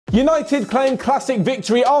United claim classic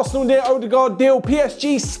victory, Arsenal near Ødegaard deal,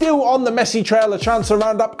 PSG still on the Messi trail, a transfer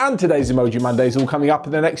roundup, and today's Emoji Mondays all coming up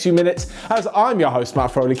in the next few minutes as I'm your host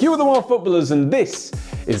Matt Froelich. You are the One Footballers and this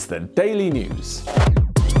is the Daily News.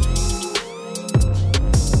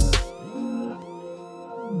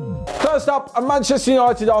 First up, Manchester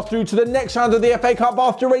United are through to the next round of the FA Cup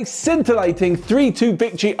after a scintillating 3-2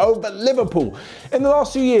 victory over Liverpool. In the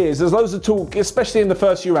last few years, there's loads of talk, especially in the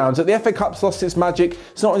first few rounds, that the FA Cup's lost its magic.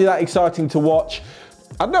 It's not really that exciting to watch.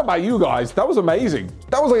 I don't know about you guys, that was amazing.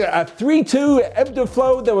 That was like a 3-2, ebbed and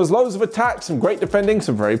flowed. There was loads of attacks, some great defending,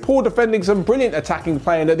 some very poor defending, some brilliant attacking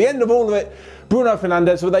play. And at the end of all of it, Bruno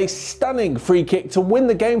Fernandes with a stunning free kick to win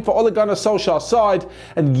the game for Ole Gunnar Solskjaer's side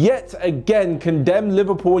and yet again condemn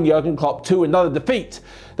Liverpool and Jurgen Klopp to another defeat.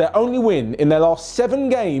 Their only win in their last 7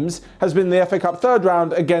 games has been the FA Cup third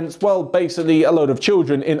round against, well, basically a load of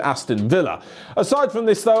children in Aston Villa. Aside from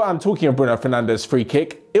this though, I'm talking of Bruno Fernandes' free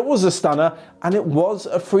kick. It was a stunner and it was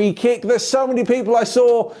a free kick. There's so many people I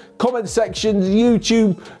saw, comment sections,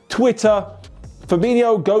 YouTube, Twitter.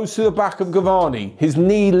 Fabinho goes to the back of Cavani. His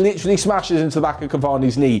knee literally smashes into the back of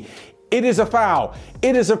Cavani's knee. It is a foul.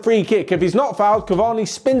 It is a free kick. If he's not fouled, Cavani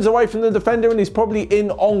spins away from the defender and he's probably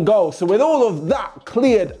in on goal. So with all of that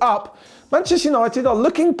cleared up, Manchester United are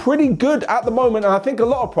looking pretty good at the moment, and I think a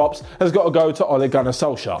lot of props has got to go to Ole Gunnar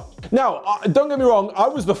Solskjaer. Now, don't get me wrong, I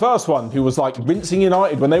was the first one who was like rinsing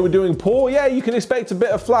United when they were doing poor. Yeah, you can expect a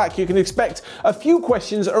bit of flack. You can expect a few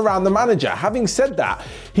questions around the manager. Having said that,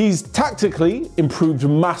 he's tactically improved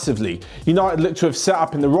massively. United look to have set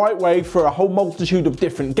up in the right way for a whole multitude of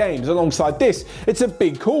different games. Alongside this, it's a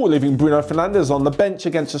big call leaving Bruno Fernandes on the bench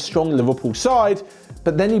against a strong Liverpool side,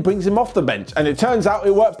 but then he brings him off the bench, and it turns out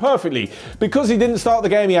it worked perfectly. Because he didn't start the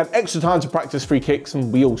game, he had extra time to practice free kicks,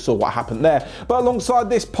 and we all saw what happened there. But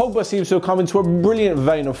alongside this, Pogba seems to have come into a brilliant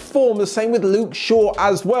vein of form, the same with Luke Shaw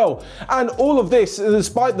as well. And all of this,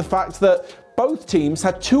 despite the fact that both teams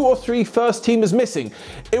had 2 or 3 first teamers missing.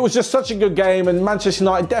 It was just such a good game, and Manchester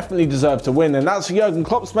United definitely deserved to win, and that's for Jurgen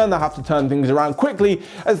Klopp's men that have to turn things around quickly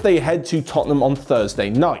as they head to Tottenham on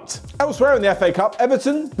Thursday night. Elsewhere in the FA Cup,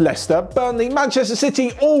 Everton, Leicester, Burnley, Manchester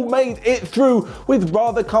City all made it through with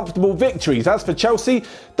rather comfortable victories. As for Chelsea,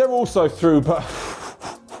 they're also through, but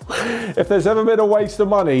if there's ever been a waste of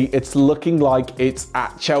money, it's looking like it's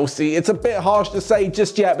at Chelsea. It's a bit harsh to say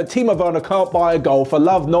just yet, but Timo Werner can't buy a goal for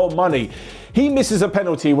love nor money. He misses a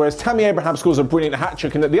penalty, whereas Tammy Abraham scores a brilliant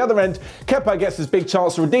hat-trick, and at the other end, Kepa gets his big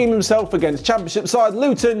chance to redeem himself against Championship side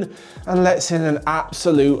Luton and lets in an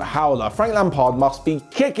absolute howler. Frank Lampard must be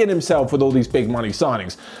kicking himself with all these big money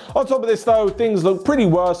signings. On top of this though, things look pretty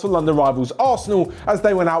worse for London rivals Arsenal as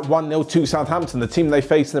they went out 1-0 to Southampton, the team they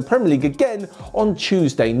faced in the Premier League again on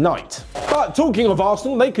Tuesday night. But talking of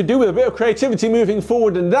Arsenal, they could do with a bit of creativity moving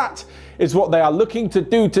forward, and that is what they are looking to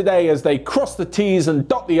do today as they cross the T's and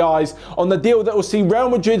dot the I's on the deal that will see Real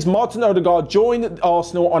Madrid's Martin Ødegaard join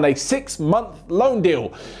Arsenal on a 6-month loan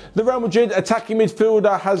deal. The Real Madrid attacking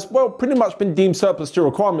midfielder has, well, pretty much been deemed surplus to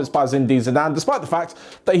requirements by Zinedine Zidane, despite the fact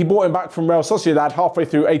that he bought him back from Real Sociedad halfway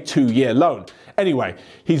through a 2-year loan. Anyway,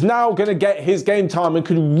 he's now going to get his game time and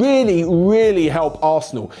could really help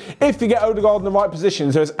Arsenal. If you get Ødegaard in the right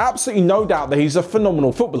positions, there's absolutely no doubt that he's a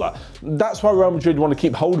phenomenal footballer. That's why Real Madrid want to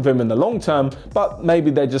keep hold of him in the long term, but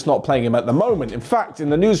maybe they're just not playing him at the moment. In fact, in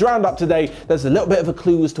the news roundup today, there's a little bit of a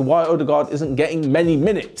clue as to why Ødegaard isn't getting many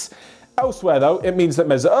minutes. Elsewhere though, it means that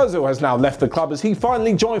Mesut Ozil has now left the club as he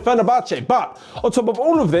finally joined Fenerbahce. But on top of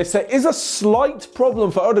all of this, there is a slight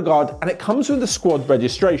problem for Ødegaard, and it comes with the squad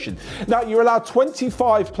registration. Now, you're allowed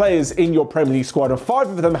 25 players in your Premier League squad, and 5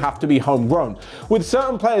 of them have to be homegrown. With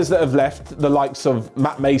certain players that have left, the likes of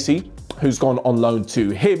Matt Messi, who's gone on loan to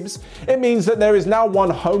Hibs, it means that there is now 1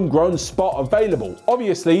 homegrown spot available.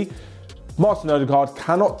 Obviously, Martin Ødegaard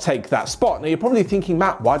cannot take that spot. Now you're probably thinking,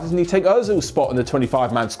 Matt, why doesn't he take Ozil's spot in the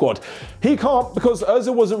 25-man squad? He can't because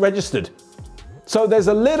Ozil wasn't registered. So there's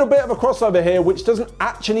a little bit of a crossover here which doesn't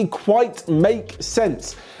actually quite make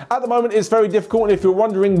sense. At the moment it's very difficult, and if you're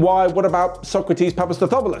wondering why, what about Socrates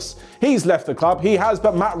Papastathopoulos? He's left the club, he has,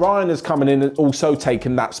 but Matt Ryan has come in and also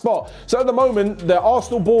taken that spot. So at the moment the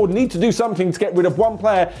Arsenal board need to do something to get rid of 1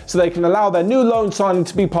 player so they can allow their new loan signing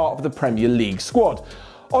to be part of the Premier League squad.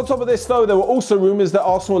 On top of this though, there were also rumours that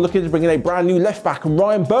Arsenal are looking to bring in a brand new left back, and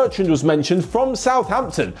Ryan Bertrand was mentioned from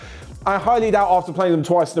Southampton. I highly doubt after playing them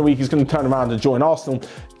twice in a week he's going to turn around and join Arsenal.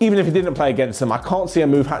 Even if he didn't play against them, I can't see a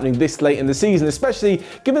move happening this late in the season, especially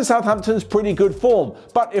given Southampton's pretty good form.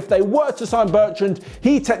 But if they were to sign Bertrand,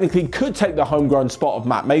 he technically could take the homegrown spot of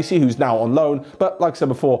Matt Messi, who's now on loan, but like I said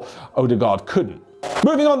before, Ødegaard couldn't.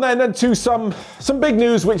 Moving on then to some big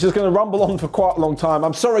news which is going to rumble on for quite a long time.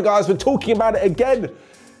 I'm sorry guys, we're talking about it again.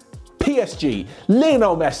 PSG,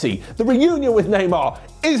 Lionel Messi, the reunion with Neymar.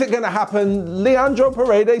 Is it going to happen? Leandro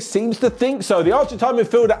Paredes seems to think so. The Argentine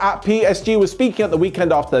midfielder at PSG was speaking at the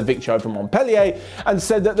weekend after their victory over Montpellier and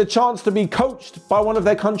said that the chance to be coached by one of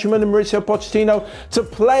their countrymen, Mauricio Pochettino, to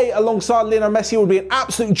play alongside Lionel Messi would be an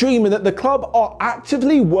absolute dream, and that the club are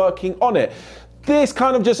actively working on it. This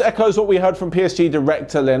kind of just echoes what we heard from PSG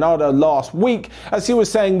director Leonardo last week, as he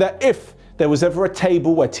was saying that if there was ever a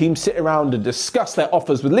table where teams sit around and discuss their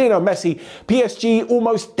offers with Lionel Messi, PSG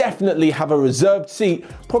almost definitely have a reserved seat,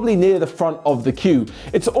 probably near the front of the queue.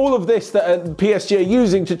 It's all of this that PSG are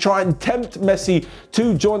using to try and tempt Messi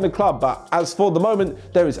to join the club, but as for the moment,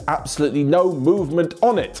 there is absolutely no movement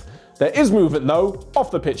on it. There is movement though off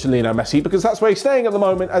the pitch to Lionel Messi, because that's where he's staying at the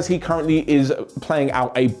moment, as he currently is playing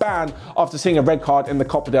out a ban after seeing a red card in the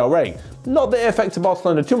Copa del Rey. Not that it affected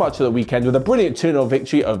Barcelona too much of the weekend, with a brilliant 2-0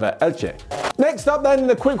 victory over Elche. Next up then, in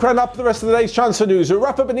the quick round-up of the rest of the day's transfer news,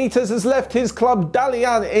 Rafa Benitez has left his club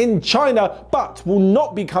Dalian in China, but will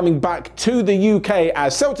not be coming back to the UK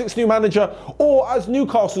as Celtic's new manager or as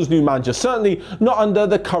Newcastle's new manager, certainly not under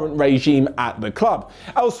the current regime at the club.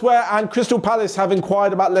 Elsewhere, and Crystal Palace have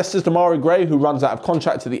inquired about Leicester's Demarai Gray, who runs out of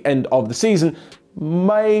contract at the end of the season.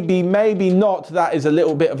 Maybe not. That is a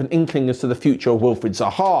little bit of an inkling as to the future of Wilfried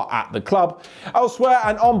Zaha at the club. Elsewhere,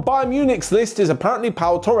 and on Bayern Munich's list, is apparently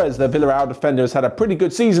Pau Torres. Their Villarreal defender has had a pretty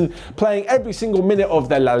good season, playing every single minute of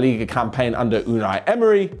their La Liga campaign under Unai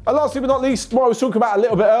Emery. And lastly but not least, what I was talking about a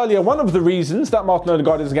little bit earlier, one of the reasons that Martin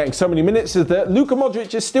Ødegaard isn't getting so many minutes is that Luka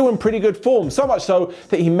Modric is still in pretty good form, so much so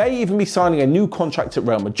that he may even be signing a new contract at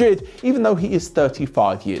Real Madrid, even though he is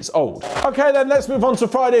 35 years old. Okay then, let's move on to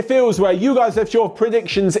Friday Feels, where you guys left your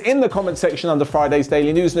predictions in the comment section under Friday's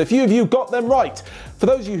Daily News, and a few of you got them right. For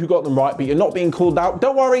those of you who got them right but you're not being called out,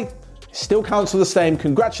 don't worry, still counts for the same.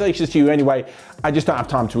 Congratulations to you anyway. I just don't have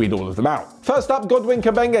time to read all of them out. First up, Godwin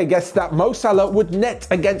Kabenge guessed that Mo Salah would net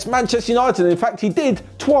against Manchester United. In fact, he did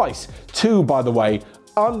twice. Two, by the way.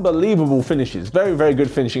 Unbelievable finishes. Very, very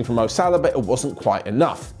good finishing from Mo Salah, but it wasn't quite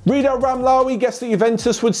enough. Rida Ramlawi guessed that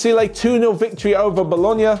Juventus would seal a 2-0 victory over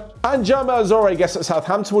Bologna. And Germa Azore guessed that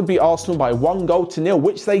Southampton would beat Arsenal by 1-0,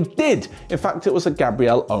 which they did. In fact, it was a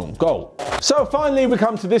Gabriel own goal. So finally, we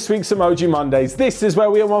come to this week's Emoji Mondays. This is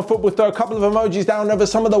where we at OneFootball throw a couple of emojis down over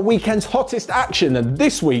some of the weekend's hottest action. And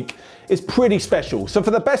this week is pretty special. So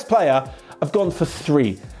for the best player, I've gone for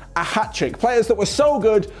 3. A hat-trick. Players that were so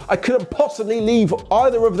good, I couldn't possibly leave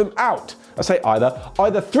either of them out. I say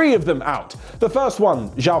either 3 of them out. The first one,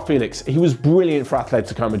 João Felix. He was brilliant for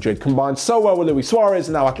Atletico Madrid, combined so well with Luis Suarez,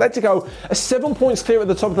 and now Atletico are 7 points clear at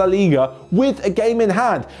the top of La Liga with a game in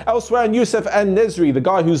hand. Elsewhere, Youssef En-Nesyri, the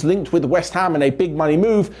guy who's linked with West Ham in a big money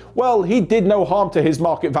move, well, he did no harm to his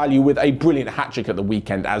market value with a brilliant hat-trick at the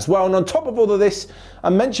weekend as well. And on top of all of this, I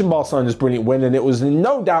mentioned Barcelona's brilliant win, and it was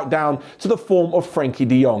no doubt down to the form of Frenkie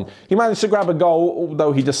de Jong. He managed to grab a goal,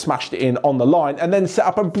 although he just smashed it in on the line, and then set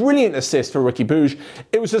up a brilliant assist for Ricky Puig.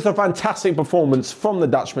 It was just a fantastic performance from the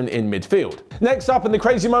Dutchman in midfield. Next up, in the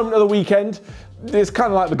crazy moment of the weekend, it's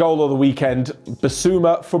kind of like the goal of the weekend,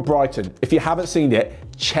 Basuma for Brighton. If you haven't seen it,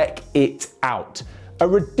 check it out. A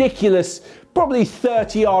ridiculous, probably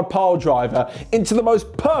 30-yard pile driver into the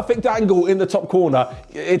most perfect angle in the top corner.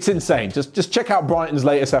 It's insane. Just check out Brighton's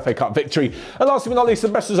latest FA Cup victory. And last but not least, the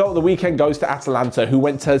best result of the weekend goes to Atalanta, who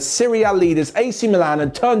went to Serie A leaders AC Milan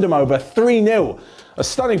and turned them over 3-0. A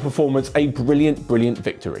stunning performance, a brilliant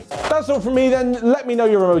victory. That's all from me then. Let me know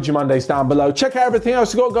your Emoji Mondays down below. Check out everything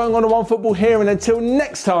else we've got going on OneFootball here, and until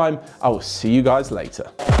next time, I will see you guys later.